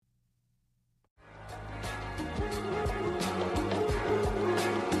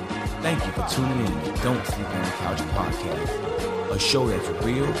Thank you for tuning in to Don't Sleep on the Couch podcast, a show that's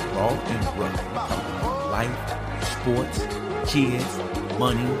real, raw, and rough. Life, sports, kids,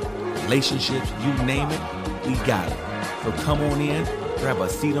 money, relationships, you name it, we got it. So come on in, grab a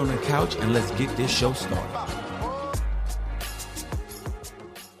seat on the couch, and let's get this show started.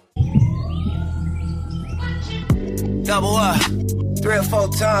 Double up, 3 or 4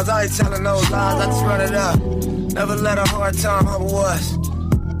 times, I ain't telling no lies, I just run it up. Never let a hard time humble us.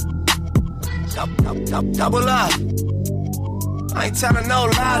 Double up, I ain't telling no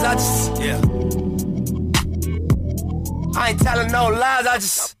lies, I just, I ain't telling no lies, I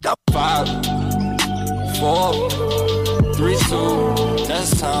just 5, 4, 3, 2,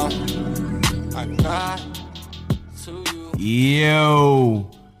 that's time. I got to you. Yo,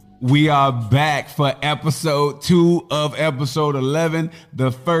 we are back for episode 2 of episode 11,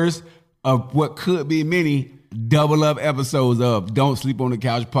 the first of what could be many double up episodes of Don't Sleep on the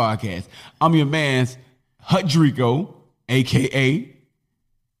Couch podcast. I'm your man's Hudrico, aka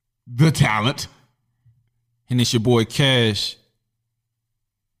The Talent. And it's your boy Cash.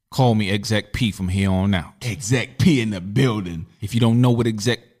 Call me Exec P from here on out. Exec P in the building. If you don't know what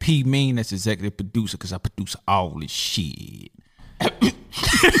Exec P mean, that's executive producer, because I produce all this shit.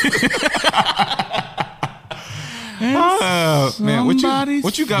 Man,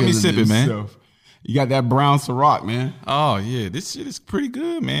 what you got me sipping, man? You got that brown Ciroc, man. Oh yeah, this shit is pretty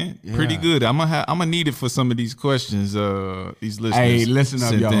good, man. Yeah. Pretty good. I'm gonna need it for some of these questions. These listeners. Hey, listen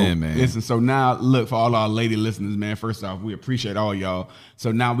up, y'all. Man. Listen. So now, look, for all our lady listeners, man. First off, we appreciate all y'all.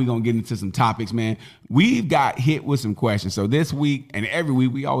 So now we're gonna get into some topics, man. We've got hit with some questions. So this week and every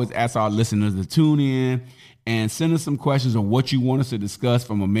week, we always ask our listeners to tune in and send us some questions on what you want us to discuss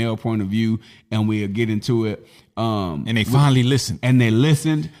from a male point of view, and we'll get into it. And they finally listened. And they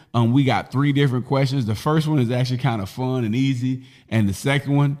listened. We got 3 different questions. The first one is actually kind of fun and easy. And the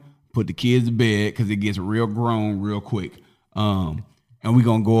second one, put the kids to bed because it gets real grown real quick. And we're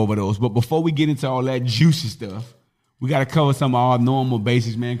going to go over those. But before we get into all that juicy stuff, we got to cover some of our normal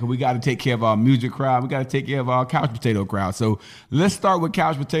basics, man, because we got to take care of our music crowd. We got to take care of our couch potato crowd. So let's start with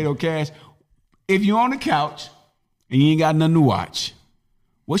Couch Potato Cash. If you're on the couch and you ain't got nothing to watch,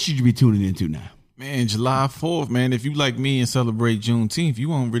 what should you be tuning into now? Man, July 4th, man. If you like me and celebrate Juneteenth, you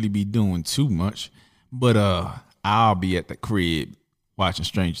won't really be doing too much. But I'll be at the crib watching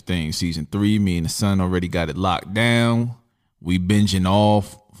Stranger Things season 3. Me and the son already got it locked down. We binging all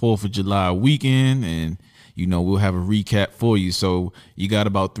 4th of July weekend, and we'll have a recap for you. So you got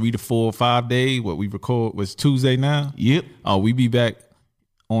about 3 to 4 or 5 days. What we record was Tuesday now. Yep. We be back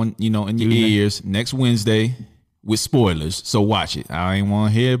on in your ears next Wednesday with spoilers. So watch it. I ain't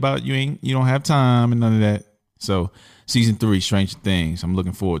want to hear about you don't have time and none of that. So season 3, Stranger Things. I'm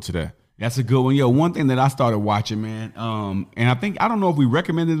looking forward to that. That's a good one. Yo, one thing that I started watching, man, and I don't know if we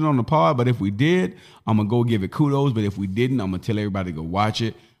recommended it on the pod, but if we did, I'm going to go give it kudos. But if we didn't, I'm going to tell everybody to go watch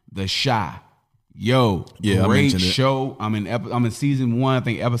it. The Chi. Yo, yeah, great show. I'm in season 1, I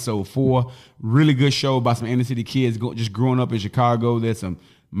think episode 4. Really good show about some inner city kids just growing up in Chicago. There's some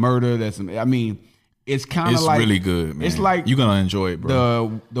murder. It's kind of like, really good, man. It's like you're gonna enjoy it,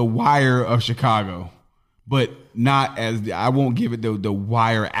 bro. The Wire of Chicago, but not as I won't give it the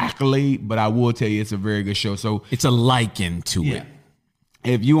Wire accolade, but I will tell you it's a very good show. So it's a liken to it.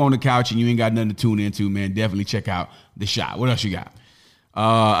 If you on the couch and you ain't got nothing to tune into, man, definitely check out The Chi. What else you got?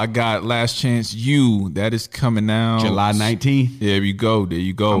 I got Last Chance U. That is coming out July 19th. There you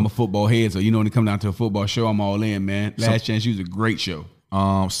go. I'm a football head, so when it come down to a football show, I'm all in, man. Last Chance U is a great show.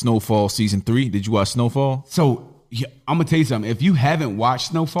 Snowfall season 3. Did you watch Snowfall? So I'm gonna tell you something. If you haven't watched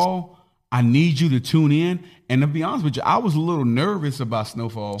Snowfall, I need you to tune in. And to be honest with you, I was a little nervous about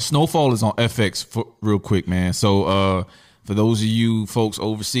Snowfall. Snowfall is on FX real quick, man. So for those of you folks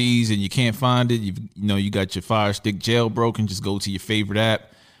overseas and you can't find it, you got your Fire Stick jailbroken. Just go to your favorite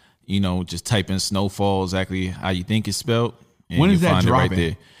app. Just type in Snowfall exactly how you think it's spelled. When is that dropping? Right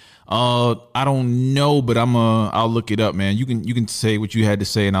there. I don't know, but I'll look it up, man. You can say what you had to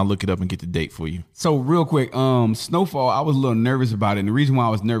say, and I'll look it up and get the date for you. So real quick, Snowfall, I was a little nervous about it. And the reason why I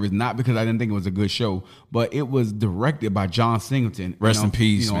was nervous, not because I didn't think it was a good show, but it was directed by John Singleton. Rest in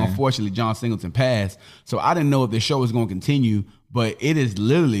peace, man. Unfortunately, John Singleton passed. So I didn't know if the show was going to continue, but it's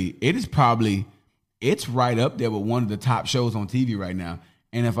right up there with one of the top shows on TV right now.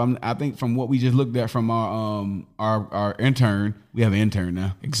 And I think from what we just looked at from our intern, we have an intern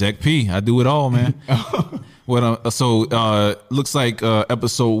now. Exec P, I do it all, man. Looks like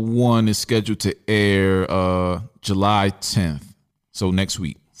episode 1 is scheduled to air July 10th. So next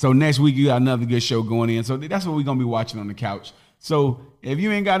week. So next week you got another good show going in. So that's what we're gonna be watching on the couch. So if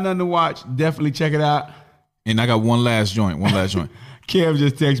you ain't got nothing to watch, definitely check it out. And I got one last joint. Kev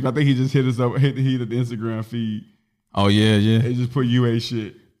just texted me. I think he just hit us up, hit the Instagram feed. Oh yeah. They just put you ain't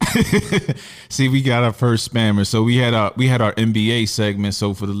shit. See, we got our first spammer. So we had our NBA segment.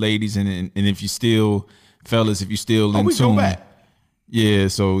 So for the ladies and if you still, fellas, if you still in we tune, go back. Yeah,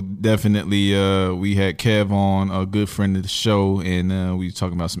 so definitely we had Kev on, a good friend of the show, and we were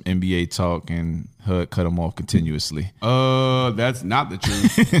talking about some NBA talk, and HUD cut him off continuously. That's not the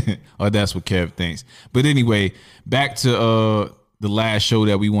truth. Or that's what Kev thinks. But anyway, back to the last show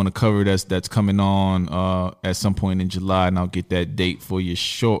that we want to cover that's coming on at some point in July, and I'll get that date for you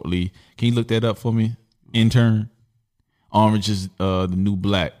shortly. Can you look that up for me, intern? Orange is the New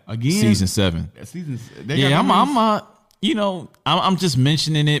Black. Again? Season 7. I'm just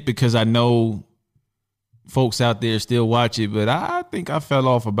mentioning it because I know folks out there still watch it, but I think I fell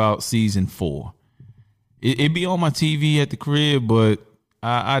off about season 4. It'd be on my TV at the crib, but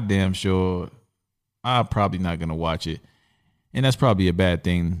I damn sure I'm probably not going to watch it. And that's probably a bad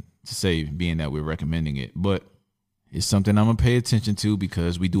thing to say, being that we're recommending it. But it's something I'm going to pay attention to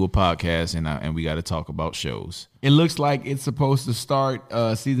because we do a podcast and we got to talk about shows. It looks like it's supposed to start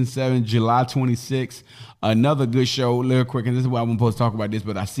season 7, July 26th. Another good show, real quick, and this is why I'm supposed to talk about this,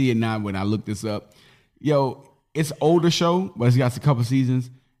 but I see it now when I look this up. Yo, it's an older show, but it's got a couple seasons.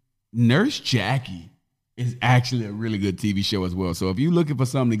 Nurse Jackie is actually a really good TV show as well. So if you're looking for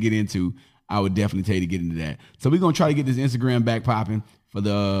something to get into, I would definitely tell you to get into that. So we're going to try to get this Instagram back popping for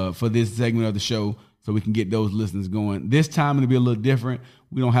this segment of the show so we can get those listeners going. This time it'll be a little different.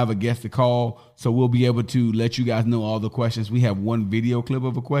 We don't have a guest to call, so we'll be able to let you guys know all the questions. We have one video clip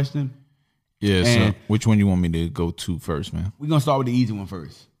of a question. Yeah, so which one you want me to go to first, man? We're going to start with the easy one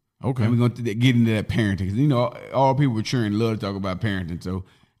first. Okay. And we're going to get into that parenting. Because, all people with children love to talk about parenting. So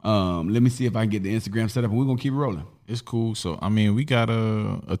let me see if I can get the Instagram set up, and we're going to keep it rolling. It's cool. So, I mean, we got a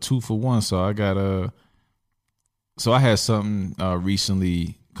 2-for-1. So I got so I had something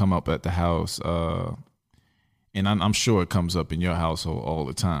recently come up at the house, and I'm sure it comes up in your household all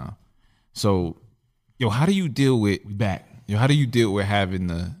the time. So, how do you deal with how do you deal with having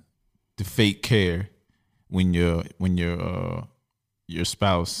the fake care when your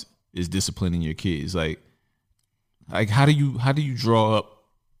spouse is disciplining your kids? Like how do you draw up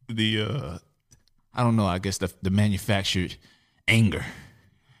the I don't know, I guess the manufactured anger?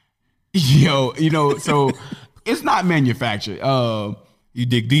 So it's not manufactured. You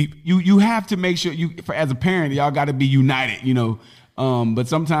dig deep. You have to make sure as a parent, y'all got to be united, but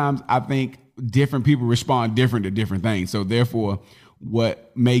sometimes I think different people respond different to different things. So therefore,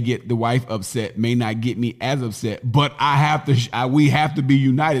 what may get the wife upset may not get me as upset, but we have to be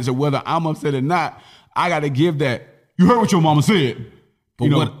united. So whether I'm upset or not, I got to give that. You heard what your mama said.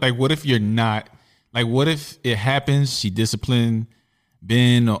 But what if you're not? Like, what if it happens? She disciplined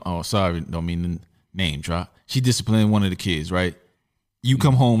Ben. Sorry, don't mean to name drop. She disciplined one of the kids, right? You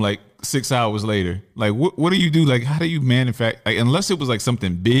come home like 6 hours later. Like, what do you do? Like, how do you manufacture? Like, unless it was like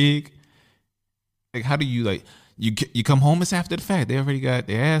something big. Like, how do you like? You come home, it's after the fact. They already got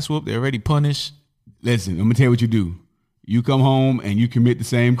their ass whooped. They're already punished. Listen, I'm going to tell you what you do. You come home and you commit the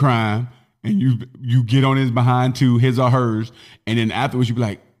same crime and you get on his behind too, his or hers. And then afterwards you be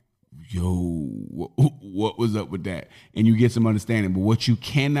like, yo, what was up with that? And you get some understanding. But what you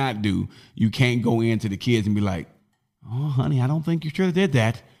cannot do, you can't go into the kids and be like, oh, honey, I don't think you should have did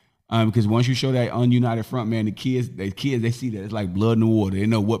that. Because once you show that ununited front, man, the kids, they see that it's like blood in the water. They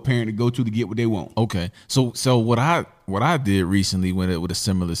know what parent to go to get what they want. Okay, so what I did recently with a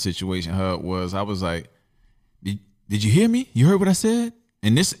similar situation, was I was like, did you hear me? You heard what I said?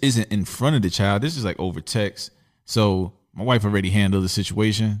 And this isn't in front of the child. This is like over text. So my wife already handled the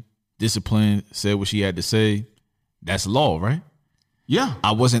situation, disciplined, said what she had to say. That's law, right? Yeah.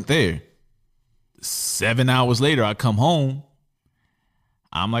 I wasn't there. 7 hours later, I come home.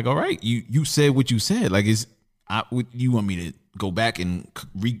 I'm like, all right, you said what you said. Like, you want me to go back and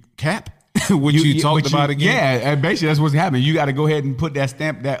recap what you talked about again? Yeah, and basically that's what's happening. You got to go ahead and put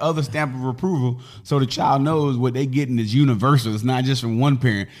that other stamp of approval so the child knows what they getting is universal. It's not just from one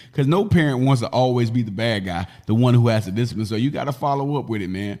parent, because no parent wants to always be the bad guy, the one who has to discipline. So you got to follow up with it,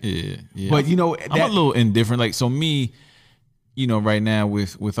 man. Yeah. But I'm a little indifferent. Like, so me, right now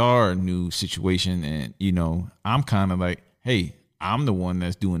with our new situation, and I'm kind of like, hey, I'm the one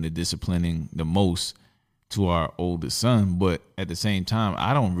that's doing the disciplining the most to our oldest son, but at the same time,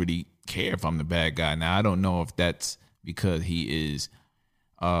 I don't really care if I'm the bad guy. Now, I don't know if that's because he is,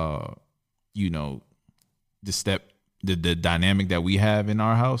 the dynamic that we have in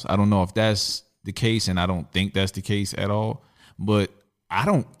our house. I don't know if that's the case, and I don't think that's the case at all, but I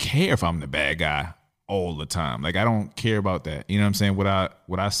don't care if I'm the bad guy all the time. Like, I don't care about that. You know what I'm saying? What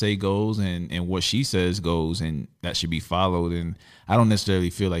I say goes, and what she says goes, and that should be followed. And I don't necessarily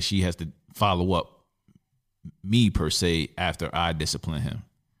feel like she has to follow up me per se after I discipline him.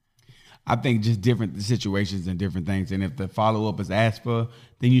 I think just different situations and different things. And if the follow-up is asked for,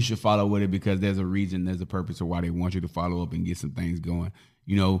 then you should follow with it because there's a reason, there's a purpose of why they want you to follow up and get some things going.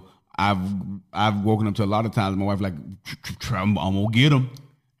 You know, I've woken up to a lot of times my wife like, I'm going to get them.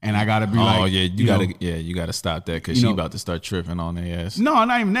 And I got to be you got to stop that because she about to start tripping on their ass. No,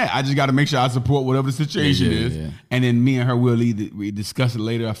 not even that. I just got to make sure I support whatever the situation is. Yeah. And then me and her we discuss it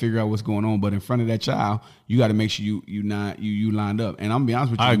later. I figure out what's going on. But in front of that child, you got to make sure you lined up. And I'm going to be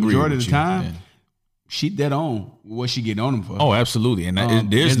honest with you, the majority of the time, she dead on what she getting on them for. Oh, absolutely. And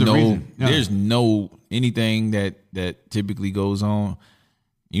there's no anything that typically goes on.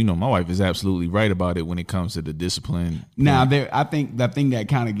 You know, my wife is absolutely right about it when it comes to the discipline. Now, I think the thing that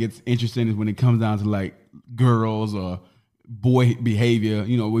kind of gets interesting is when it comes down to like girls or boy behavior.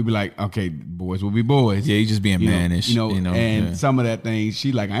 You know, we be like, okay, boys will be boys. Yeah, he's just being mannish. And some of that thing,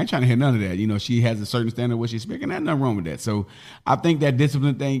 she like, I ain't trying to hear none of that. You know, she has a certain standard of what she's speaking. There's nothing wrong with that. So I think that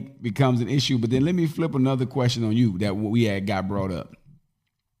discipline thing becomes an issue. But then let me flip another question on you that we had got brought up.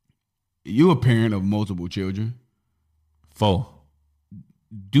 You a parent of multiple children. 4.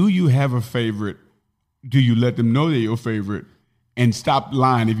 Do you have a favorite? Do you let them know they're your favorite? And stop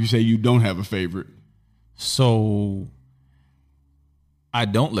lying if you say you don't have a favorite. So I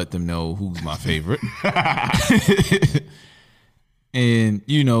don't let them know who's my favorite. And,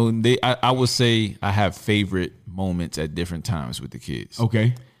 you know, I would say I have favorite moments at different times with the kids.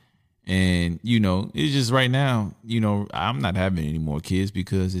 Okay. And, you know, it's just right now, you know, I'm not having any more kids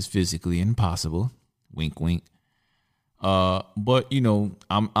because it's physically impossible. Wink, wink. But you know,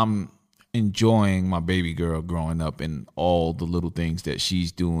 I'm enjoying my baby girl growing up and all the little things that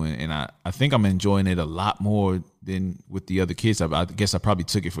she's doing, and I think I'm enjoying it a lot more than with the other kids. I guess I probably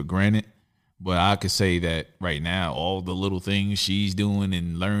took it for granted, but I could say that right now, all the little things she's doing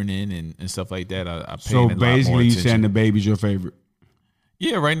and learning and stuff like that, I pay so a lot more basically, you attention. saying the baby's your favorite?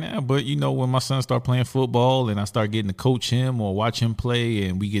 Yeah, right now. But you know, when my son start playing football and I start getting to coach him or watch him play,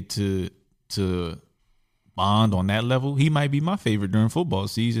 and we get to bond on that level, he might be my favorite during football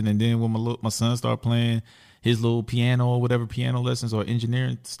season. And then when my son start playing his little piano or whatever, piano lessons or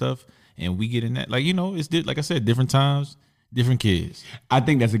engineering stuff, and we get in that, like, you know, it's like I said, different times, different kids. I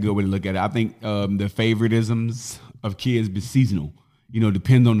think that's a good way to look at it. I think the favoritisms of kids be seasonal. You know,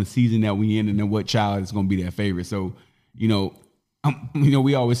 depends on the season that we in and then what child is going to be their favorite. So, you know,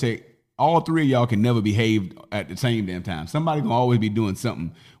 we always say all three of y'all can never behave at the same damn time. Somebody gonna always be doing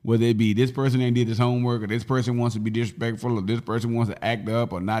something, whether it be this person ain't did his homework, or this person wants to be disrespectful, or this person wants to act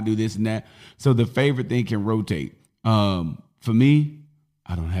up or not do this and that. So the favorite thing can rotate. For me,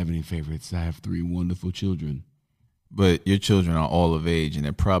 I don't have any favorites. I have 3 wonderful children. But your children are all of age, and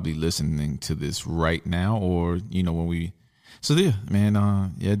they're probably listening to this right now, or you know, when we. So yeah, man,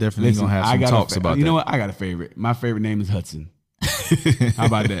 definitely gonna have some talks about that. You know what? I got a favorite. My favorite name is Hudson. How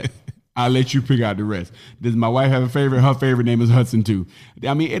about that? I'll let you pick out the rest. Does my wife have a favorite? Her favorite name is Hudson too.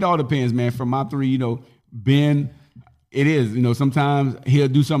 I mean, it all depends, man. From my 3, you know, Ben, it is, you know, sometimes he'll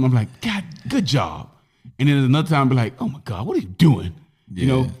do something. I'm like, God, good job. And then there's another time I'll be like, oh my God, what are you doing? Yeah. You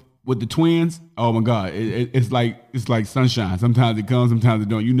know, with the twins, oh my God, it's like sunshine. Sometimes it comes, sometimes it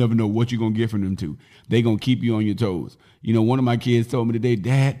don't. You never know what you're going to get from them two. They're going to keep you on your toes. You know, one of my kids told me today,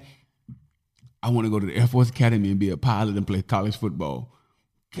 Dad, I want to go to the Air Force Academy and be a pilot and play college football.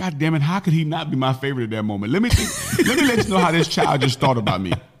 God damn it, how could he not be my favorite at that moment? Let me let you know how this child just thought about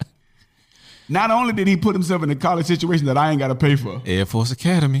me. Not only did he put himself in a college situation that I ain't got to pay for. Air Force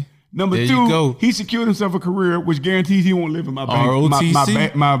Academy. Number there 2, he secured himself a career which guarantees he won't live in my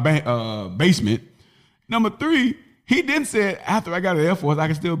basement. Number 3, he then said after I got to the Air Force, I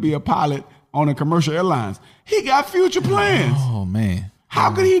can still be a pilot on a commercial airlines. He got future plans. Oh, man.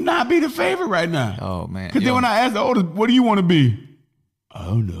 How could he not be the favorite right now? Oh, man. Because then when I asked the oldest, what do you want to be? I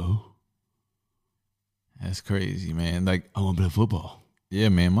don't know. That's crazy, man. Like, I want to play football. Yeah,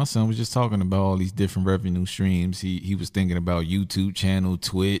 man. My son was just talking about all these different revenue streams. He was thinking about YouTube channel,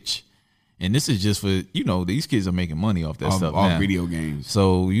 Twitch. And this is just for, you know, these kids are making money off that stuff now. Video games.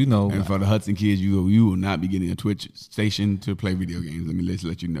 So, you know. And for the Hudson kids, you will not be getting a Twitch station to play video games. Let's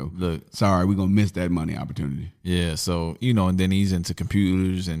let you know. Look. Sorry, we're going to miss that money opportunity. Yeah, so, you know, and then he's into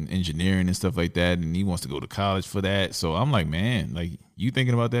computers and engineering and stuff like that, and he wants to go to college for that. So I'm like, man, like, you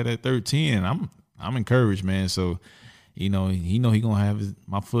thinking about that at 13, and I'm encouraged, man. So, you know, he gonna have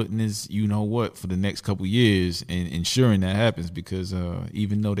my foot in his you know what for the next couple years, and ensuring that happens, because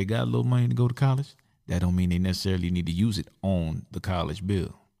even though they got a little money to go to college, that don't mean they necessarily need to use it on the college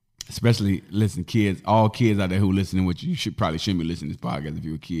bill. especially listen, kids, all kids out there who listening, which you shouldn't be listening to this podcast if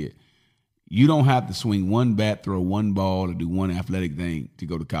you're a kid. You don't have to swing one bat, throw one ball, or do one athletic thing to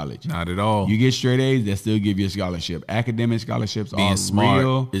go to college. Not at all. You get straight A's, they still give you a scholarship. Academic scholarships Being are smart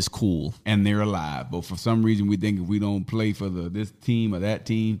real is cool. and they're alive. But for some reason, we think if we don't play for this team or that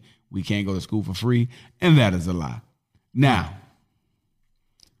team, we can't go to school for free, and that is a lie. Now,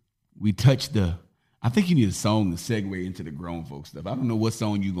 we touched I think you need a song to segue into the grown folks stuff. I don't know what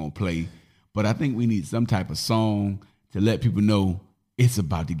song you're going to play, but I think we need some type of song to let people know it's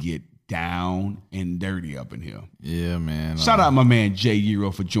about to get down and dirty up in here. Yeah, man. Shout out my man Jay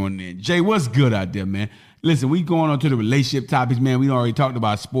Euro for joining in. Jay, what's good out there, man? Listen, we going on to the relationship topics, man. We already talked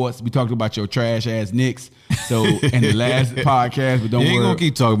about sports. We talked about your trash ass Knicks. So in the last podcast, but don't worry. You ain't gonna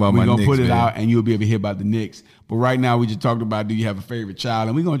keep talking about my Knicks. We're gonna put it man. out and you'll be able to hear about the Knicks. But right now we just talked about, do you have a favorite child?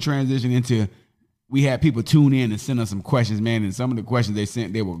 And we're gonna transition into, we had people tune in and send us some questions, man. And some of the questions they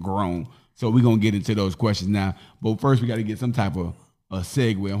sent, they were grown. So we're gonna get into those questions now. But first we gotta get some type of a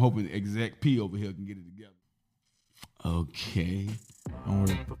segue. I'm hoping Exec P over here can get it together. Okay. Don't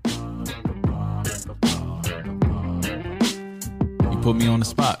worry. You put me on the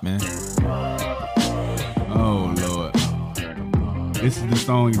spot, man. Oh, Lord. This is the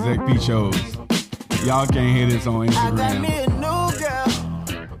song Exec P chose. Y'all can't hear this on Instagram.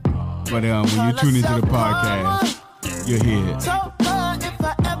 But when you tune into the podcast, you'll hear it.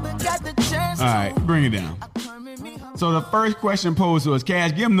 All right, bring it down. So the first question posed to us,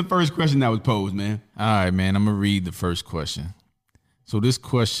 Cash, give him the first question that was posed, man. All right, man. I'm gonna read the first question. So this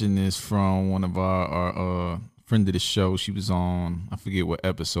question is from one of our friend of the show. She was on, I forget what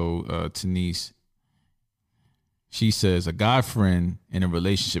episode, Tanise. She says, a guy friend in a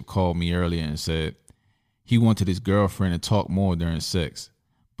relationship called me earlier and said he wanted his girlfriend to talk more during sex.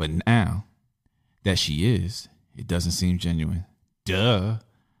 But now that she is, it doesn't seem genuine. Duh.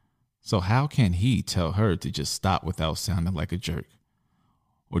 So how can he tell her to just stop without sounding like a jerk?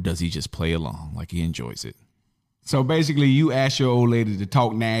 Or does he just play along like he enjoys it? So basically, you ask your old lady to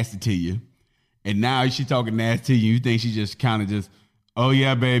talk nasty to you, and now she talking nasty to you. You think she just kind of just, oh,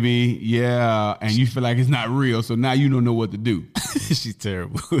 yeah, baby, yeah, and you feel like it's not real, so now you don't know what to do. She's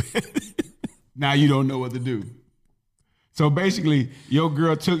terrible. Now you don't know what to do. So basically, your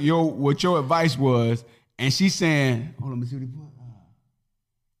girl took what your advice was, and she's saying, hold on, let me see what he put.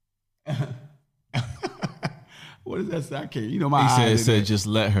 What does that say? I can't. You know my He eyes. said just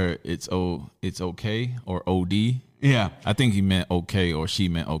let her. It's okay or OD. Yeah. I think he meant okay or she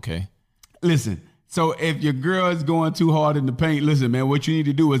meant okay. Listen. So if your girl is going too hard in the paint, listen, man. What you need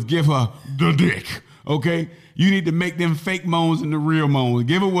to do is give her the dick. Okay. You need to make them fake moans and the real moans.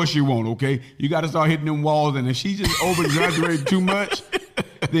 Give her what she want. Okay. You got to start hitting them walls, and if she just over exaggerating too much,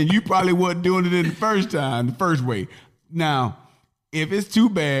 then you probably wasn't doing it in the first way. Now, if it's too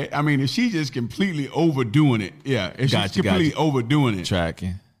bad, I mean, if she just completely overdoing it, yeah. If she's completely overdoing it,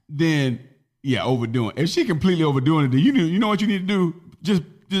 tracking, then yeah, overdoing. If she completely overdoing it, then you know what you need to do? Just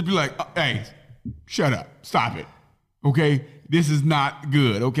be like, hey, shut up, stop it, okay? This is not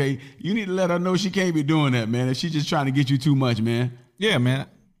good, okay? You need to let her know she can't be doing that, man. If she's just trying to get you too much, man. Yeah, man.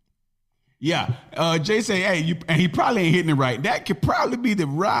 Yeah. Jay say, hey, and he probably ain't hitting it right. That could probably be the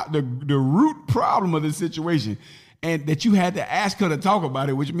root problem of the situation. And that you had to ask her to talk about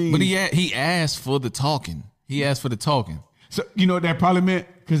it, which means... But he asked for the talking. He asked for the talking. So, you know what that probably meant?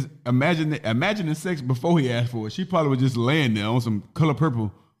 Because imagine the sex before he asked for it. She probably was just laying there on some Color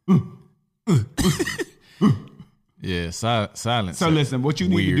Purple. Yeah, silence. So listen, what you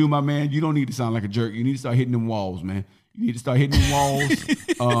need to do, my man, you don't need to sound like a jerk. You need to start hitting them walls, man. You need to start hitting them walls.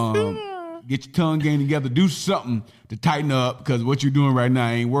 Get your tongue game together. Do something to tighten up, because what you're doing right now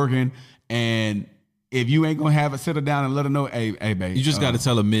ain't working. And... if you ain't gonna have it, sit her down and let her know, hey, babe. You just got to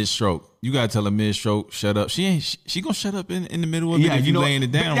tell her mid-stroke. You got to tell her mid-stroke, shut up. She gonna shut up in the middle of it if you laying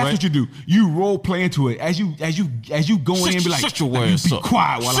it down, that's right? That's what you do. You role play into it as you go in and be like, shut your words be up.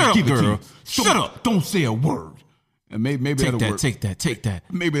 quiet while I give it to you. Shut up. Don't say a word. And maybe that'll work. Take that.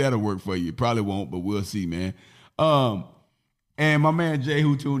 Maybe that'll work for you. Probably won't, but we'll see, man. And my man Jay,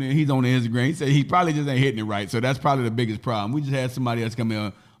 who tuned in, he's on the Instagram. He said he probably just ain't hitting it right. So that's probably the biggest problem. We just had somebody else come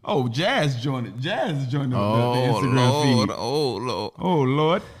in. Oh, Jazz joined it. Jazz joined the Instagram feed. Oh, Lord. Oh,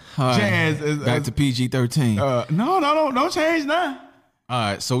 Lord. Right. Jazz is... back to PG-13. No, don't change now. All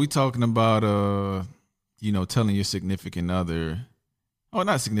right, so we talking about, telling your significant other... Oh,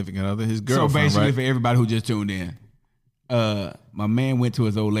 not significant other, his girlfriend, So basically, right? for everybody who just tuned in, my man went to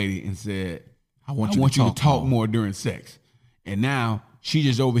his old lady and said, I want you to talk more during sex. And now, she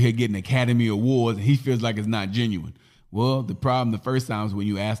just over here getting Academy Awards, and he feels like it's not genuine. Well, the problem the first time is when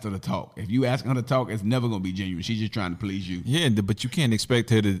you asked her to talk. If you ask her to talk, it's never going to be genuine. She's just trying to please you. Yeah, but you can't expect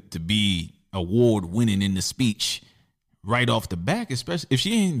her to be award winning in the speech right off the back, especially if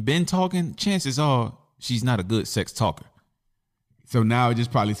she ain't been talking. Chances are she's not a good sex talker. So now it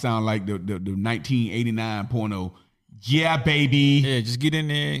just probably sounds like the 1989 porno. Yeah, baby. Yeah, just get in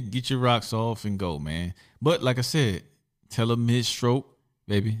there, get your rocks off, and go, man. But like I said, tell her mid-stroke,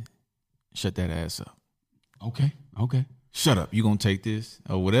 baby, shut that ass up. Okay. Shut up. You gonna take this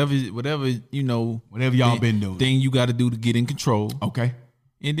or whatever you know. Whatever y'all been doing. Thing you got to do to get in control. Okay.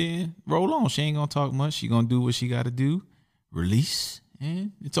 And then roll on. She ain't gonna talk much. She gonna do what she got to do. Release,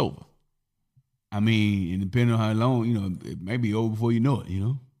 and it's over. I mean, and depending on how long, you know, it may be over before you know it. You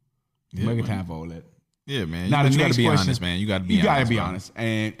know, make a time for all that. Yeah, man. Now, you got to be honest, man. You got to be honest. You got to be honest.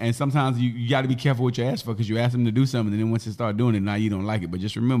 And sometimes you got to be careful what you ask for because you ask them to do something, and then once they start doing it, now you don't like it. But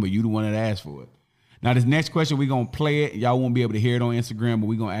just remember, you the one that asked for it. Now, this next question, we're going to play it. Y'all won't be able to hear it on Instagram, but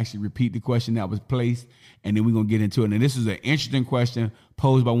we're going to actually repeat the question that was placed, and then we're going to get into it. And this is an interesting question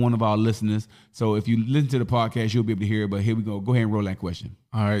posed by one of our listeners. So if you listen to the podcast, you'll be able to hear it. But here we go. Go ahead and roll that question.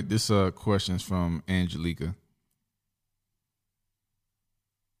 All right. This question is from Angelica.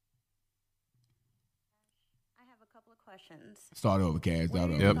 Start over, Kaz.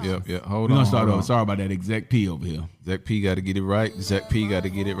 Start over. Yep. Hold on. We're going to start over. Sorry about that. Exec P over here. Zach P got to get it right. Zach P got to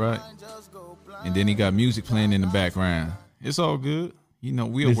get it right. And then he got music playing in the background. It's all good. You know,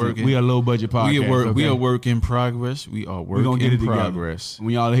 we are working. We are low budget podcast. We are work in progress. We are work gonna get in it progress. Together.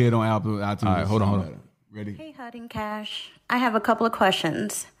 When y'all hear it on Apple, iTunes. All right, hold on. Ready? Hey, Hud and Cash. I have a couple of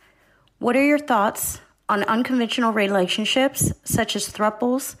questions. What are your thoughts on unconventional relationships, such as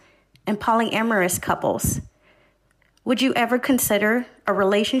thruples and polyamorous couples? Would you ever consider a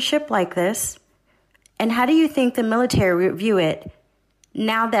relationship like this? And how do you think the military would view it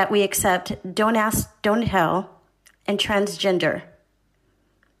now that we accept don't ask, don't tell, and transgender?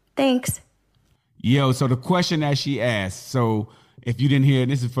 Thanks. Yo, so the question that she asked, so if you didn't hear it,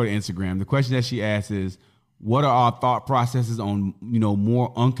 this is for the Instagram. The question that she asked is, what are our thought processes on, you know,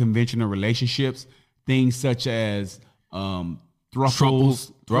 more unconventional relationships, things such as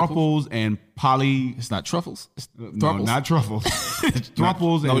thrupples and poly. It's not truffles. It's no, not truffles.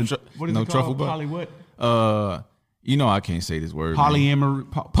 Thrupples and what is it called? Truffle, poly what? You know I can't say this word. Polyamory.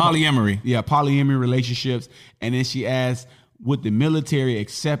 Polyamory. Yeah, polyamory relationships. And then she asked, would the military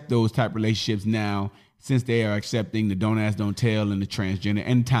accept those type of relationships now, since they are accepting the don't ask, don't tell, and the transgender,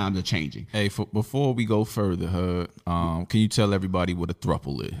 and times are changing? Hey, before we go further, can you tell everybody what a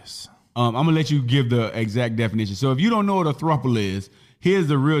thruple is? I'm gonna let you give the exact definition. So if you don't know what a thruple is, here's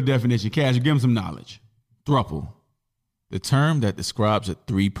the real definition. Cash, give them some knowledge. Thruple, the term that describes a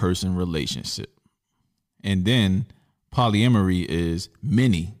 3-person relationship. And then polyamory is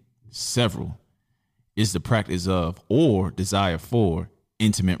many, several. Is the practice of or desire for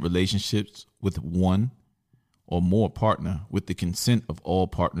intimate relationships with one or more partner with the consent of all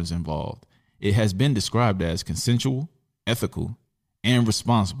partners involved. It has been described as consensual, ethical, and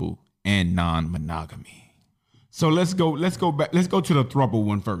responsible, and non-monogamy. So let's go back. Let's go to the throuple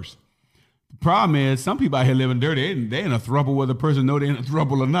one first. The problem is some people out here living dirty. They're in a throuple whether the person know they're in a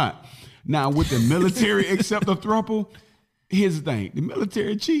throuple or not. Now, with the military accept a throuple, here's the thing. The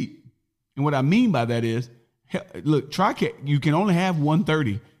military cheat. And what I mean by that is, look, you can only have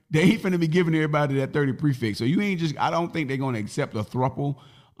 130. They ain't finna be giving everybody that 30 prefix. So you ain't just, I don't think they're going to accept a throuple.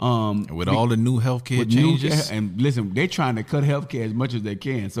 With all the new healthcare changes. And listen, they're trying to cut healthcare as much as they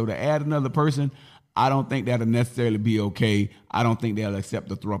can. So to add another person, I don't think that'll necessarily be okay. I don't think they'll accept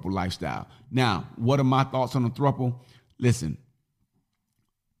the throuple lifestyle. Now, what are my thoughts on the throuple? Listen,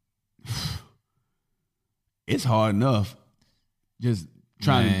 it's hard enough just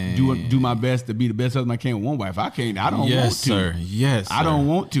trying to do my best to be the best husband I can with one wife. I can't. I don't want to. Yes, sir. I don't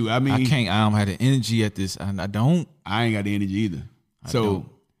want to. I mean, I can't. I don't have the energy at this. I don't. I ain't got the energy either. So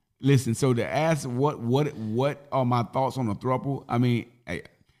listen. So to ask what are my thoughts on the throuple? I mean,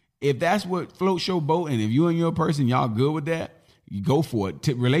 if that's what floats your boat, and if you and your person y'all good with that, you go for it.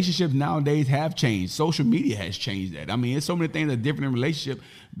 Relationships nowadays have changed. Social media has changed that. I mean, it's so many things that are different in relationship.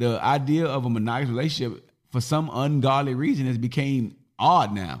 The idea of a monogamous relationship, for some ungodly reason, has became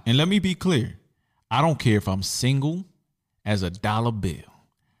odd now. And let me be clear. I don't care if I'm single as a dollar bill.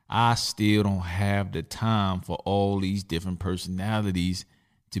 I still don't have the time for all these different personalities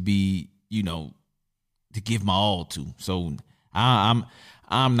to be, to give my all to. So I'm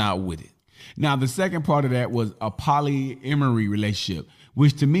not with it. Now, the second part of that was a polyamory relationship,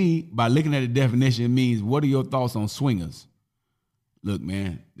 which to me, by looking at the definition, means what are your thoughts on swingers? Look,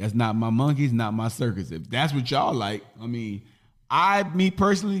 man, that's not my monkeys, not my circus. If that's what y'all like, I mean, me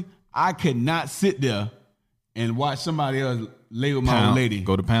personally, I could not sit there and watch somebody else lay with my old lady.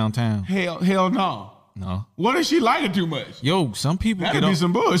 Go to Pound Town. Hell no. No. What if she like it too much? Yo, some people That'd get be off.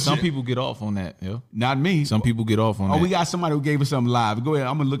 some bullshit. Some people get off on that. Yo. Not me. Some people get off on that. Oh, we got somebody who gave us something live. Go ahead.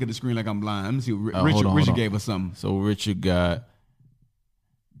 I'm gonna look at the screen like I'm blind. Let me see. What hold on. Richard gave us something. So Richard got.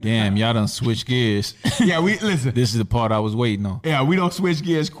 Damn, y'all done switch gears. Yeah, we listen. This is the part I was waiting on. Yeah, we don't switch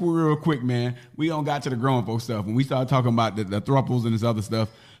gears real quick, man. We don't got to the grown folk stuff when we started talking about the thruples and this other stuff.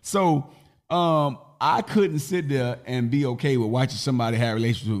 So, I couldn't sit there and be okay with watching somebody have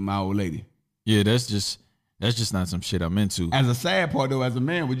relations with my old lady. Yeah, that's just not some shit I'm into. As a sad part though, as a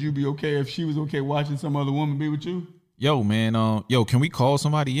man, would you be okay if she was okay watching some other woman be with you? Yo, man, can we call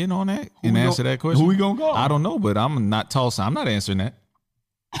somebody in on that and answer that question? Who we gonna call? I don't know, but I'm not tossing. I'm not answering that.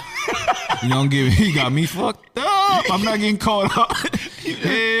 You don't give. He got me fucked up. I'm not getting caught up.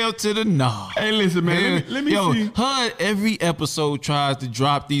 Hell to the no. Hey, listen, man. Let me see. HUD every episode tries to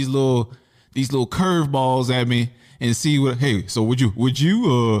drop these little curveballs at me and see what. Hey, so would you?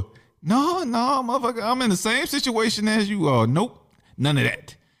 No, motherfucker. I'm in the same situation as you are. Nope, none of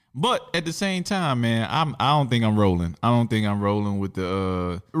that. But at the same time, man, I don't think I'm rolling. I don't think I'm rolling with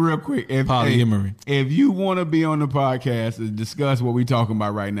the real quick polyamory. If you want to be on the podcast and discuss what we talking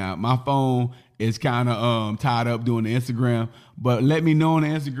about right now, my phone is kind of tied up doing the Instagram. But let me know on the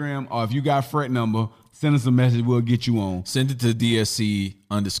Instagram, or if you got Fret number, send us a message. We'll get you on. Send it to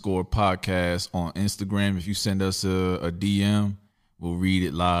DSC_podcast on Instagram. If you send us a DM, we'll read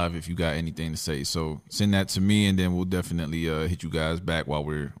it live if you got anything to say. So send that to me, and then we'll definitely hit you guys back while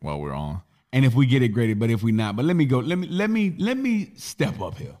we're on. And if we get it, graded. But if we not, but let me go. Let me step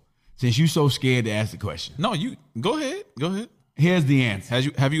up here. Since you so scared to ask the question. No, you go ahead. Go ahead. Here's the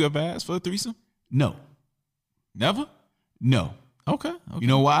answer. Have you ever asked for a threesome? No. Never? No. Okay. You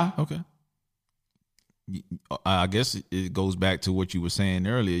know why? Okay. I guess it goes back to what you were saying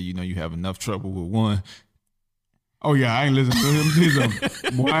earlier. You know, you have enough trouble with one. Oh yeah, I ain't listening to him.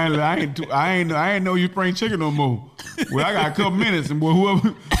 Boy, I ain't know you spring chicken no more. Well, I got a couple minutes, and boy,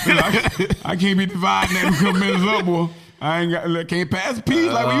 whoever I can't be dividing that couple minutes up, boy. Can't pass the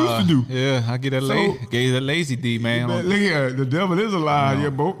peas like we used to do. Yeah, I get that lazy D, man. Look here, the devil is a lie. Yeah,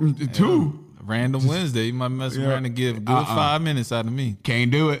 both two. Random Wednesday, you might mess around and give a good 5 minutes out of me.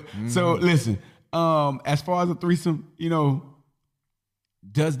 Can't do it. Mm-hmm. So listen, as far as a threesome,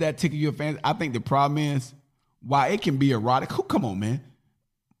 does that tickle your fancy? I think the problem is, while it can be erotic, come on, man.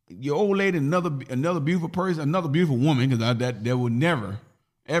 Your old lady, another beautiful person, another beautiful woman, because there will never,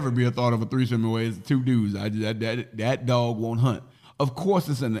 ever be a thought of a threesome where it's two dudes. That dog won't hunt. Of course,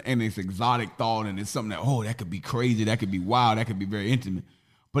 it's an exotic thought, and it's something that could be crazy, that could be wild, that could be very intimate.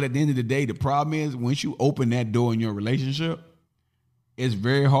 But at the end of the day, the problem is once you open that door in your relationship, it's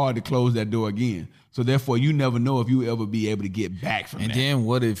very hard to close that door again. So therefore, you never know if you ever be able to get back from that. And then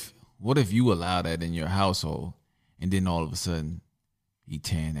what if you allow that in your household, and then all of a sudden he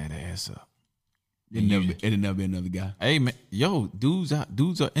tearing that ass up? It'll never be another guy. Hey man, yo, dudes are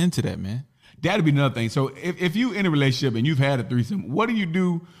into that, man. That'd be another thing. So if you in a relationship and you've had a threesome, what do you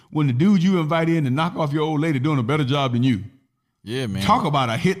do when the dude you invite in to knock off your old lady doing a better job than you? Yeah, man. Talk about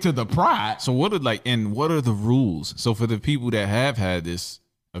a hit to the pride. So what are the rules? So for the people that have had this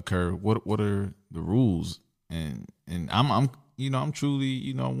occur, what are the rules? And I'm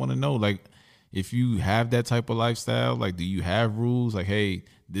truly, I want to know, like, if you have that type of lifestyle, like, do you have rules? Like, hey,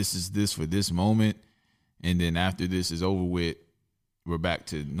 this is this for this moment, and then after this is over with, we're back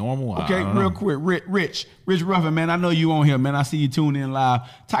to normal. Okay, real quick, Rich Ruffin, man, I know you on here, man. I see you tune in live.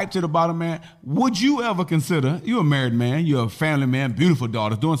 Type to the bottom, man. Would you ever consider, you're a married man, you're a family man, beautiful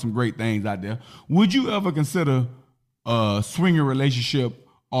daughters, doing some great things out there. Would you ever consider a swinger relationship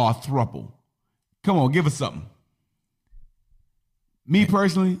or a throuple? Come on, give us something. Me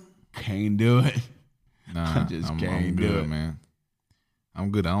personally, can't do it. Nah, I'm can't do it, man.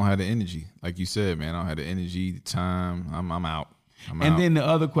 I'm good. I don't have the energy, like you said, man. I don't have the energy, the time. I'm out. Then the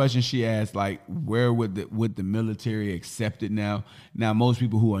other question she asked, like, where would the military accept it now? Now, most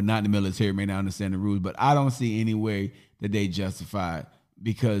people who are not in the military may not understand the rules, but I don't see any way that they justify it,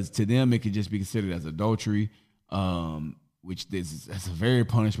 because to them it could just be considered as adultery, which that's a very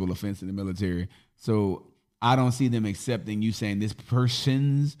punishable offense in the military. So I don't see them accepting you saying this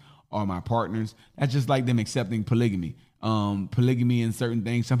person's are my partners. That's just like them accepting polygamy. Polygamy in certain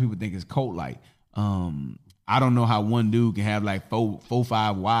things, some people think is cult-like. I don't know how one dude can have like four,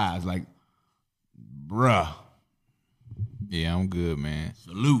 5 wives. Like, bruh. Yeah, I'm good, man.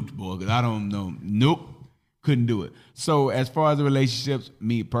 Salute, boy, because I don't know. Nope. Couldn't do it. So as far as the relationships,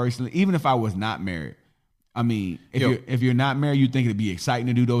 me personally, even if I was not married, I mean, if you're not married, you think it'd be exciting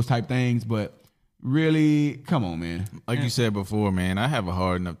to do those type things, but really, come on, man. Like you said before, man, I have a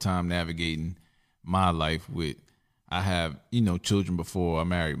hard enough time navigating my life with, I have, children before I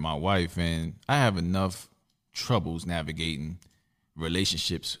married my wife, and I have enough troubles navigating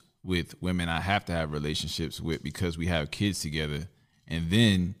relationships with women I have to have relationships with because we have kids together. And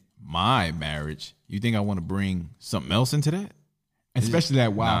then my marriage, you think I want to bring something else into that? Especially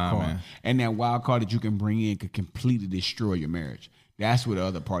that wild card. Man. And that wild card that you can bring in could completely destroy your marriage. That's what the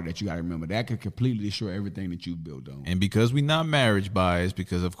other part that you got to remember. That could completely destroy everything that you built on. And because we not marriage biased,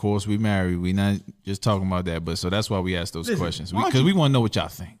 because of course we married, we not just talking about that. But so that's why we ask those questions. Because we want to know what y'all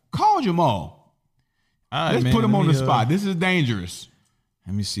think. Call Jamal. All Let's right, put him on the spot. spot. This is dangerous.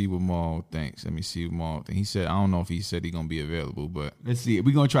 Let me see what Maul thinks. He said, I don't know if he said he's going to be available, but. Let's see.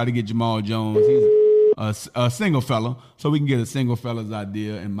 We're going to try to get Jamal Jones. He's a single fella, so we can get a single fella's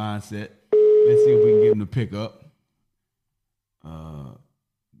idea and mindset. Let's see if we can get him to pick up.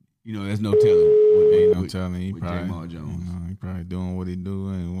 There's no telling. Ain't no telling. He probably, Jamal Jones. he probably doing what he do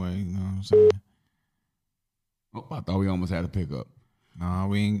anyway. You know what I'm saying? Oh, I thought we almost had a pickup. Nah,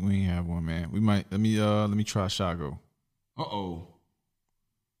 we ain't have one, man. We might. Let me try Shago. Uh-oh.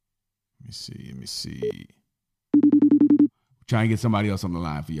 Let me see. Trying to get somebody else on the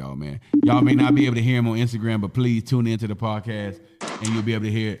line for y'all, man. Y'all may not be able to hear him on Instagram, but please tune into the podcast and you'll be able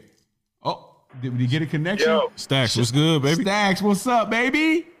to hear it. Oh, did we get a connection? Yo. Stacks, what's good, baby? Stacks, what's up,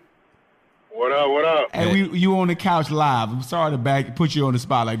 baby? What up? What up? Hey, you on the couch live. I'm sorry to put you on the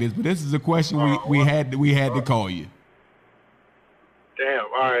spot like this, but this is a question we had to call you. Damn.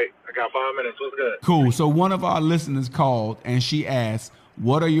 All right. I got 5 minutes. What's good? Cool. So one of our listeners called and she asked,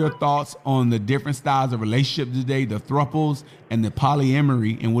 what are your thoughts on the different styles of relationships today, the thruples and the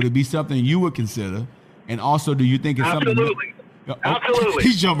polyamory, and would it be something you would consider? And also, do you think it's Absolutely. something? Absolutely.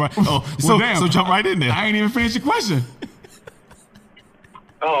 He jumped right. Oh, Well, so jump right in there. I ain't even finished the question.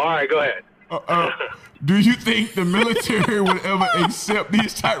 Oh, all right. Go ahead. Do you think the military would ever accept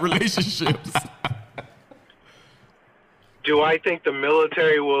these type relationships? Do I think the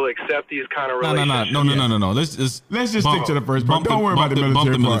military will accept these kind of relationships? No. Let's just stick to the first part. Don't worry about the military.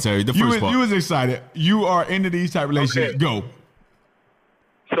 Bump the military. The first part. You was excited. You are into these type relationships. Okay. Go.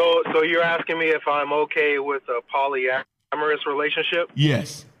 So you're asking me if I'm okay with a polyamorous relationship?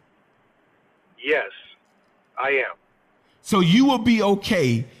 Yes. Yes, I am. So you will be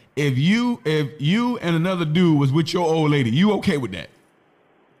okay if you and another dude was with your old lady. You okay with that?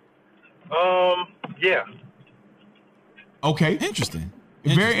 Yeah. Okay. Interesting.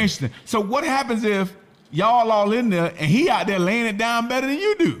 Very interesting. So what happens if y'all all in there and he out there laying it down better than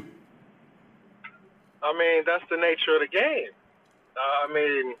you do? I mean, that's the nature of the game.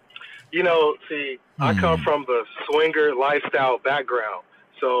 I come from the swinger lifestyle background.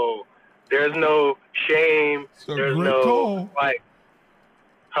 So there's no shame. There's no call.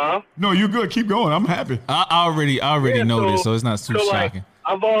 huh? No, you're good. Keep going. I'm happy. I already know this, so it's not too shocking.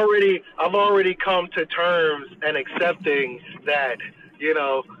 I've already come to terms and accepting that,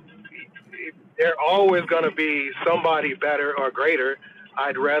 they're always going to be somebody better or greater.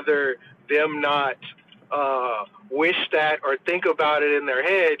 I'd rather them not wish that or think about it in their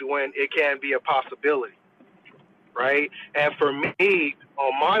head when it can be a possibility, right? And for me,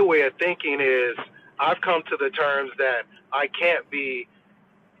 on my way of thinking is I've come to the terms that I can't be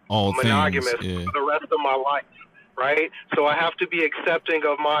all monogamous things, for the rest of my life. Right? So I have to be accepting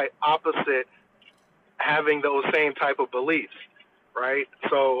of my opposite having those same type of beliefs, right?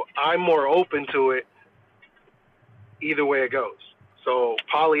 So I'm more open to it either way it goes. So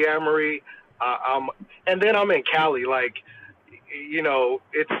polyamory, and then I'm in Cali,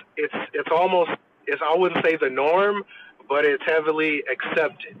 it's almost, I wouldn't say the norm, but it's heavily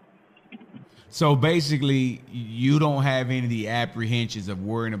accepted. So basically, you don't have any of the apprehensions of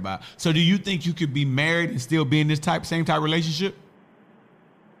worrying about. So do you think you could be married and still be in this same type relationship?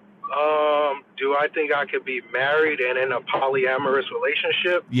 Do I think I could be married and in a polyamorous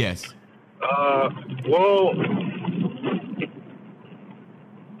relationship? Yes. Well,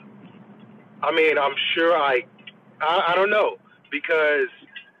 I mean, I'm sure I don't know because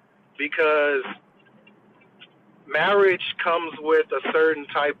marriage comes with a certain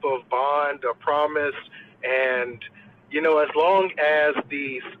type of bond, a promise, and as long as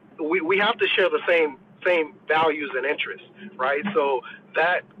we have to share the same values and interests, right? So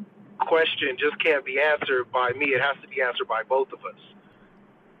that question just can't be answered by me. It has to be answered by both of us.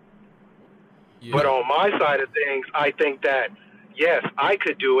 Yeah. But on my side of things, I think that yes, I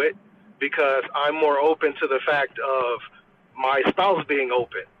could do it because I'm more open to the fact of my spouse being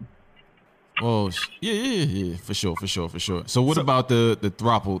open. Oh, yeah, for sure. So what about the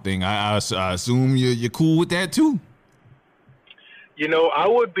throuple thing? I assume you're cool with that too? I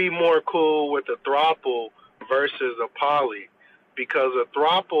would be more cool with a throuple versus a poly because a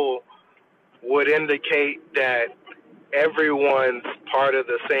throuple, would indicate that everyone's part of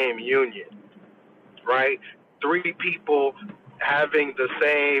the same union, right? Three people having the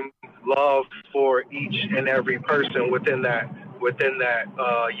same love for each and every person within that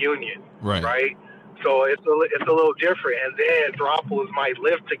union, Right. right? So it's a little different, and then throuples might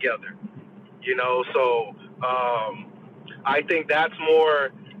live together, you know. So I think that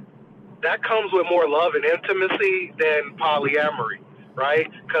comes with more love and intimacy than polyamory, right?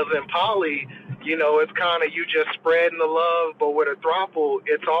 Because in poly, you know, it's kind of you just spreading the love, but with a throuple,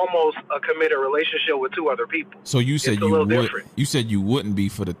 it's almost a committed relationship with two other people. So you said it's a little different. You said you wouldn't be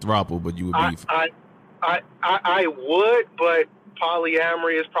for the throuple, but you would be. I would, but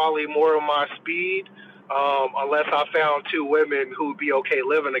polyamory is probably more of my speed. Unless I found two women who'd be okay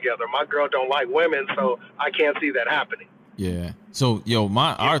living together. My girl don't like women, so I can't see that happening. Yeah. So,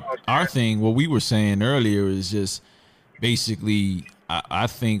 our thing, what we were saying earlier is just basically, I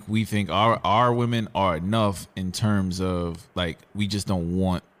think we think our women are enough in terms of, like, we just don't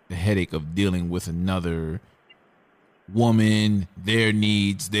want the headache of dealing with another woman, their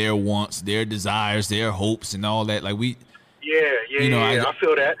needs, their wants, their desires, their hopes, and all that. Like, I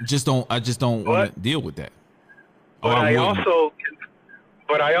feel that. I just don't want to deal with that. But I also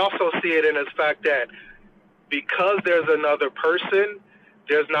see it in the fact that because there's another person,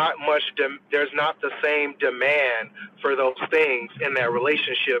 there's not the same demand for those things in that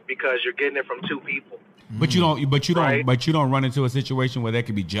relationship because you're getting it from two people. But you don't run into a situation where there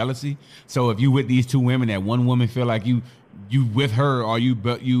could be jealousy. So if you with these two women, that one woman feel like you with her,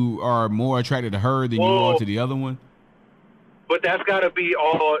 you are more attracted to her than you are to the other one. But that's got to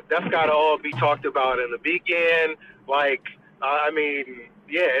all be talked about in the beginning. Like,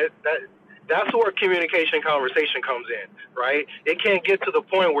 that's where communication conversation comes in, right? It can't get to the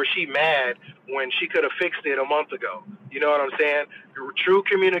point where she mad when she could have fixed it a month ago. You know what I'm saying? True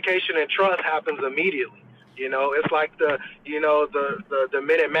communication and trust happens immediately. You know, it's like the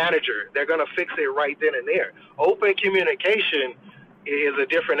minute manager. They're going to fix it right then and there. Open communication is a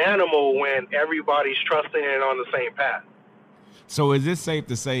different animal when everybody's trusting it on the same path. So is it safe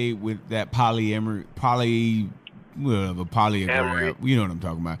to say with that polyamory, you know what I'm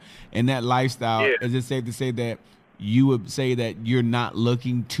talking about, and that lifestyle, is it safe to say that you would say that you're not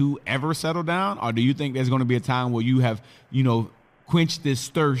looking to ever settle down, or do you think there's going to be a time where you have, quenched this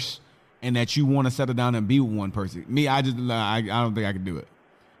thirst and that you want to settle down and be with one person? Me, I don't think I can do it.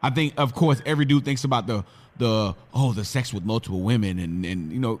 I think, of course, every dude thinks about the sex with multiple women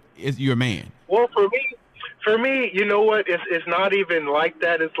and you're a man. Well, for me, you know what? It's not even like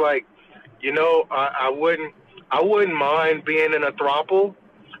that. It's like, I wouldn't mind being in a throuple,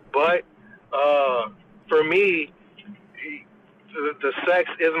 but for me, the sex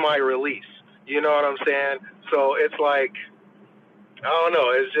is my release. You know what I'm saying? So it's like, I don't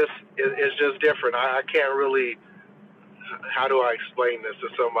know. It's just different. I can't really. How do I explain this to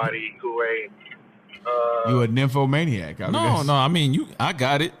somebody who ain't? You a nymphomaniac. I mean, I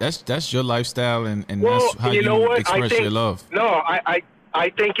got it. That's your lifestyle, and that's how you express your love. No, I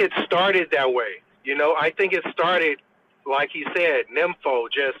think it started that way. I think it started, like he said, nympho,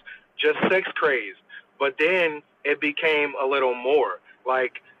 just sex crazed. But then it became a little more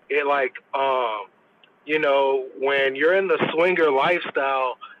when you're in the swinger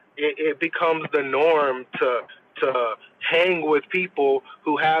lifestyle, it becomes the norm to hang with people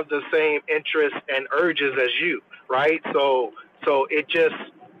who have the same interests and urges as you, right? So it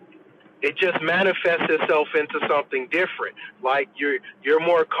just manifests itself into something different. Like you're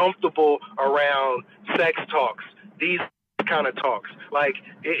more comfortable around sex talks, these kind of talks. Like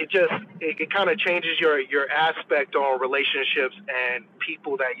it kind of changes your aspect on relationships and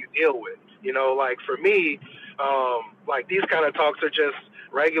people that you deal with. Like for me, like these kind of talks are just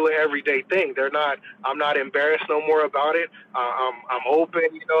regular everyday thing. I'm not embarrassed no more about it. I'm open,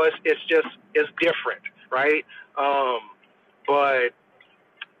 it's different, right? But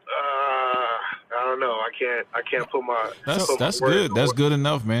I don't know. I can't put my. That's good. That's good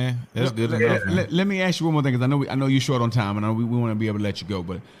enough, man. That's good enough. Man. Let me ask you one more thing, because I know you're short on time, and we want to be able to let you go.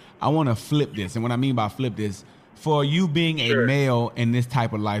 But I want to flip this, and what I mean by flip this, for you being a male in this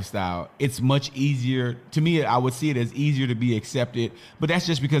type of lifestyle, it's much easier to me. I would see it as easier to be accepted, but that's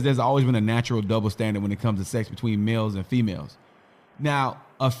just because there's always been a natural double standard when it comes to sex between males and females. Now,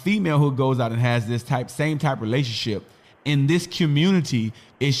 a female who goes out and has this same type relationship in this community,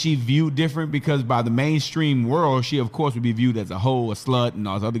 is she viewed different? Because by the mainstream world, she of course would be viewed as a hoe, a slut, and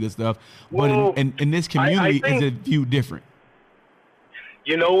all this other good stuff. But in this community, is it viewed different?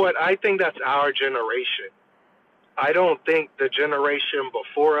 You know what? I think that's our generation. I don't think the generation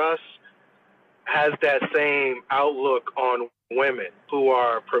before us has that same outlook on women who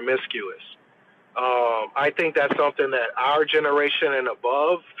are promiscuous. I think that's something that our generation and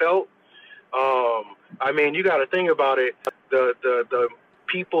above felt. I mean, you got to think about it. The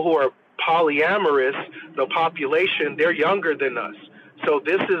people who are polyamorous, the population, they're younger than us. So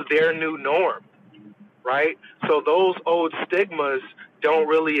this is their new norm, right? So those old stigmas don't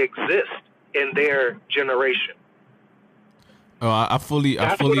really exist in their generation. Oh, I fully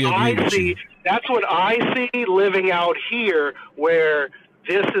agree with you. That's what I see living out here, where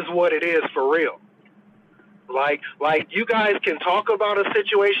this is what it is for real. Like you guys can talk about a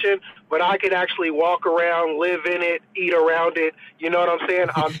situation, but I could actually walk around, live in it, eat around it. You know what I'm saying?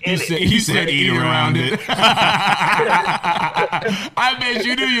 I'm in it. He said eat around it. I bet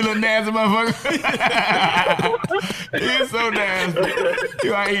you do, you little nasty motherfucker. You're so nasty.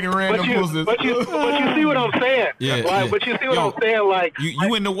 You are eating random pussies. But you see what I'm saying? Yeah. But you see what I'm saying? Like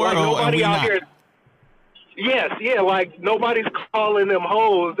you in the world, like nobody and we out not. here. Yes, yeah, like nobody's calling them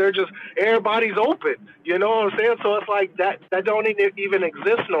hoes. They're just, everybody's open. You know what I'm saying? So it's like that don't even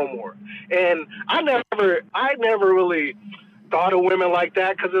exist no more. And I never really thought of women like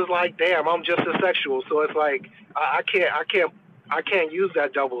that, because it's like, damn, I'm just a sexual. So it's like I can't use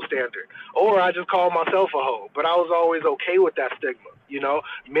that double standard. Or I just call myself a hoe. But I was always okay with that stigma. You know,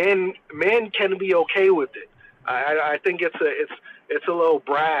 men can be okay with it. I think it's a little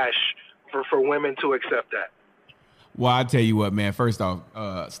brash for women to accept that. Well, I tell you what, man. First off,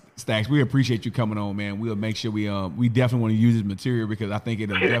 Stacks, we appreciate you coming on, man. We'll make sure we definitely want to use this material, because I think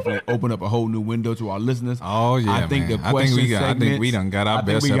it'll definitely open up a whole new window to our listeners. Oh yeah, I think man. the question I think we done got our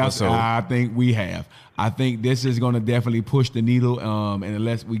best episode. I think we have. I think this is going to definitely push the needle, and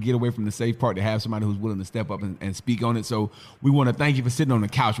unless we get away from the safe part, to have somebody who's willing to step up and speak on it. So we want to thank you for sitting on the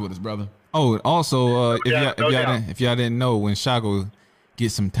couch with us, brother. Oh, also, if y'all didn't know, when Shago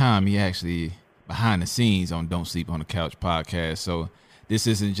gets some time, he actually behind the scenes on Don't Sleep on the Couch podcast. So this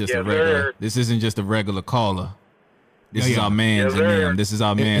isn't just a regular caller. This is our mans and them. This is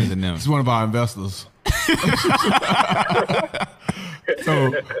our mans and them. It's one of our investors.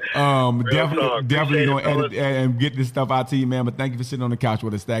 So definitely going to edit and get this stuff out to you, man. But thank you for sitting on the couch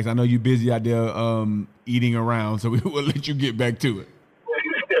with us, Stacks. I know you're busy out there eating around, so we will let you get back to it.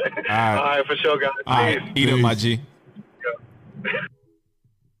 All right, for sure, guys. All right, eat up, my G.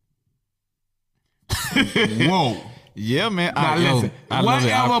 Whoa. Yeah, man. Now listen,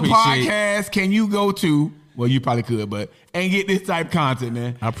 whatever podcast can you go to? Well, you probably could, but and get this type of content,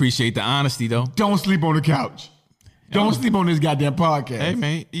 man. I appreciate the honesty, though. Don't sleep on the couch. Don't sleep on this goddamn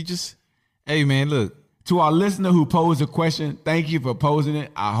podcast. Hey, man, look. To our listener who posed a question, thank you for posing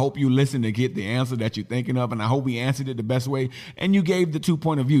it. I hope you listen to get the answer that you're thinking of, and I hope we answered it the best way. And you gave the 2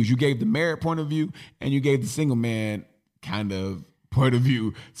 point of views. You gave the married point of view, and you gave the single man kind of point of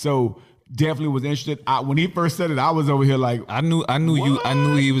view. So definitely was interested. When he first said it, I was over here like, I knew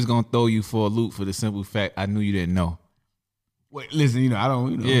he was gonna throw you for a loop, for the simple fact I knew you didn't know. Wait, listen, I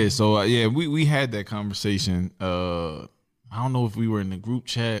don't. Yeah, so we had that conversation. I don't know if we were in the group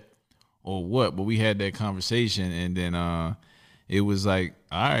chat or what, but we had that conversation, and then it was like,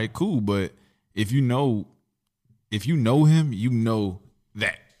 all right, cool, but if you know him, you know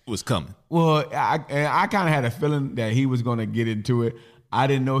that was coming. Well, I kind of had a feeling that he was gonna get into it. I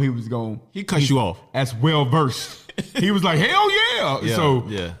didn't know he was going. He cut you off. That's well versed. He was like, hell yeah. So,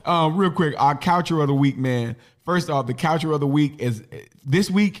 real quick, our coucher of the week, man. First off, the coucher of the week is this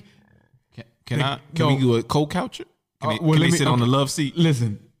week. Can we do a co-coucher? Can we sit on the love seat?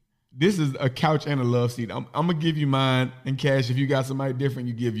 Listen, this is a couch and a love seat. I'm gonna give you mine, and Cash, if you got somebody different,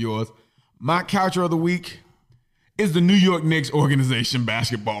 you give yours. My coucher of the week is the New York Knicks Organization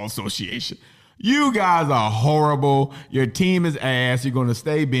Basketball Association. You guys are horrible. Your team is ass. You're going to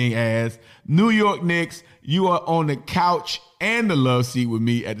stay being ass. New York Knicks, you are on the couch and the love seat with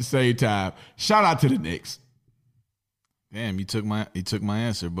me at the same time. Shout out to the Knicks. Damn, you took my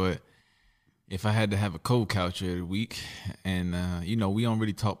answer. But if I had to have a co-coucher of the week, and we don't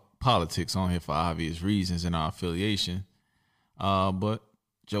really talk politics on here for obvious reasons in our affiliation, but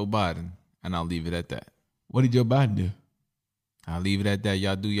Joe Biden, and I'll leave it at that. What did Joe Biden do? I'll leave it at that.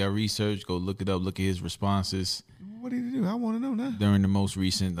 Y'all do your research. Go look it up. Look at his responses. What did he do? I want to know now. During the most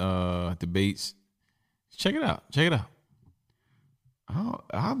recent debates. Check it out.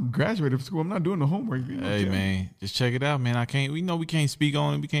 I'm graduated from school. I'm not doing the homework. Hey, man. Just check it out, man. We can't speak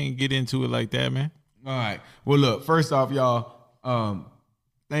on it. We can't get into it like that, man. All right. Well, look, first off, y'all,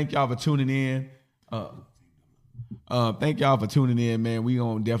 thank y'all for tuning in. Thank y'all for tuning in, man. We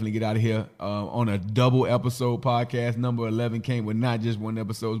gonna definitely get out of here on a double episode podcast. Number 11 came with not just one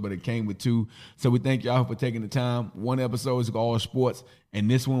episode, but it came with two. So we thank y'all for taking the time. One episode is all sports, and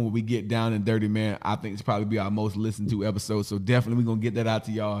this one where we get down and dirty, man, I think it's probably be our most listened to episode. So definitely we gonna get that out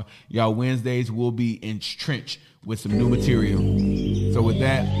to y'all. Y'all Wednesdays will be entrenched with some new material. So with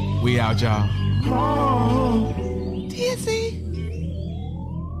that, we out, y'all. TNC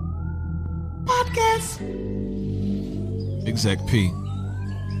Podcast. Exec P.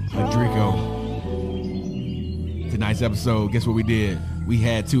 Rodrigo. Tonight's episode, guess what we did? We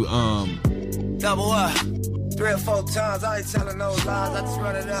had to Double up. 3 or 4 times, I ain't telling no lies, I just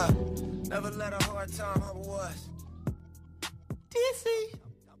run it up. Never let a hard time humble us. DC.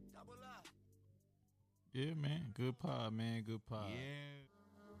 Yeah, man. Good pod, man. Good pod.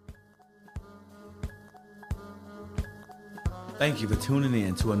 Thank you for tuning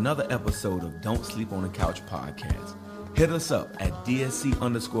in to another episode of Don't Sleep on the Couch podcast. Hit us up at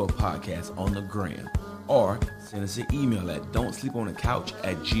DSC_podcast on the gram or send us an email at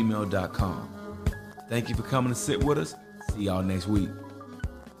don'tsleeponthecouch@gmail.com. Thank you for coming to sit with us. See y'all next week.